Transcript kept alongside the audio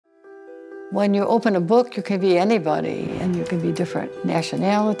When you open a book, you can be anybody, and you can be different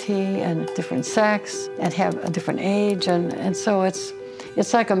nationality and different sex and have a different age. And so it's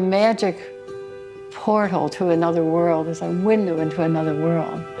like a magic portal to another world. It's a window into another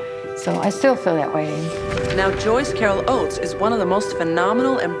world. So I still feel that way. Now, Joyce Carol Oates is one of the most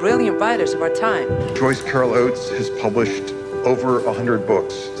phenomenal and brilliant writers of our time. Joyce Carol Oates has published over 100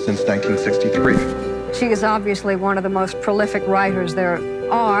 books since 1963. She is obviously one of the most prolific writers there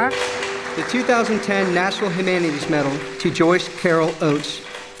are. The 2010 National Humanities Medal to Joyce Carol Oates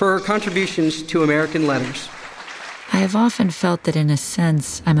for her contributions to American letters. I have often felt that in a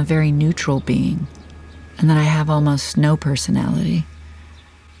sense I'm a very neutral being, and that I have almost no personality.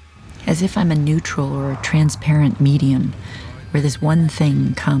 As if I'm a neutral or a transparent medium, where this one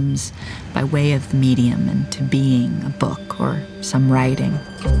thing comes by way of the medium into being a book or some writing.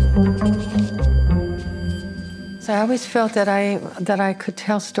 So I always felt that I could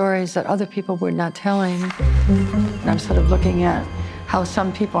tell stories that other people were not telling. And I'm sort of looking at how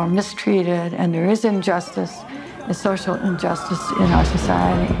some people are mistreated, and there is injustice, and social injustice in our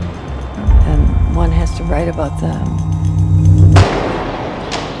society. And one has to write about them.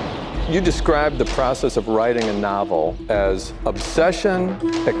 You described the process of writing a novel as obsession,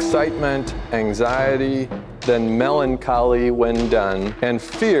 excitement, anxiety, then melancholy when done, and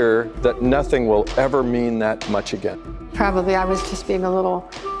fear that nothing will ever mean that much again. Probably I was just being a little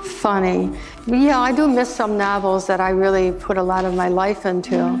funny. Yeah, I do miss some novels that I really put a lot of my life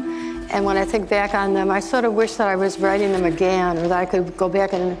into. And when I think back on them, I sort of wish that I was writing them again, or that I could go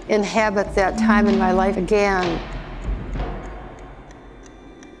back and inhabit that time in my life again.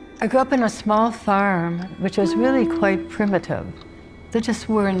 I grew up in a small farm, which was really quite primitive. There just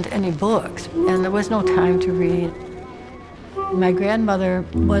weren't any books, and there was no time to read. My grandmother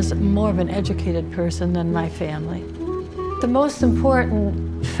was more of an educated person than my family. The most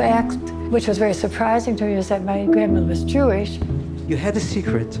important fact, which was very surprising to me, is that my grandmother was Jewish. You had a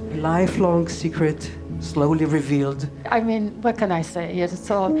secret, a lifelong secret, slowly revealed. I mean, what can I say?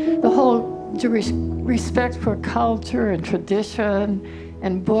 It's all, the whole Jewish respect for culture and tradition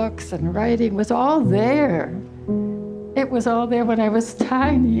and books and writing was all there. It was all there when I was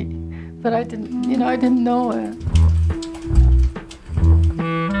tiny, but I didn't, I didn't know it.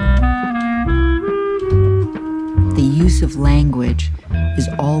 The use of language is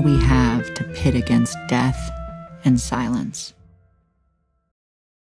all we have to pit against death and silence.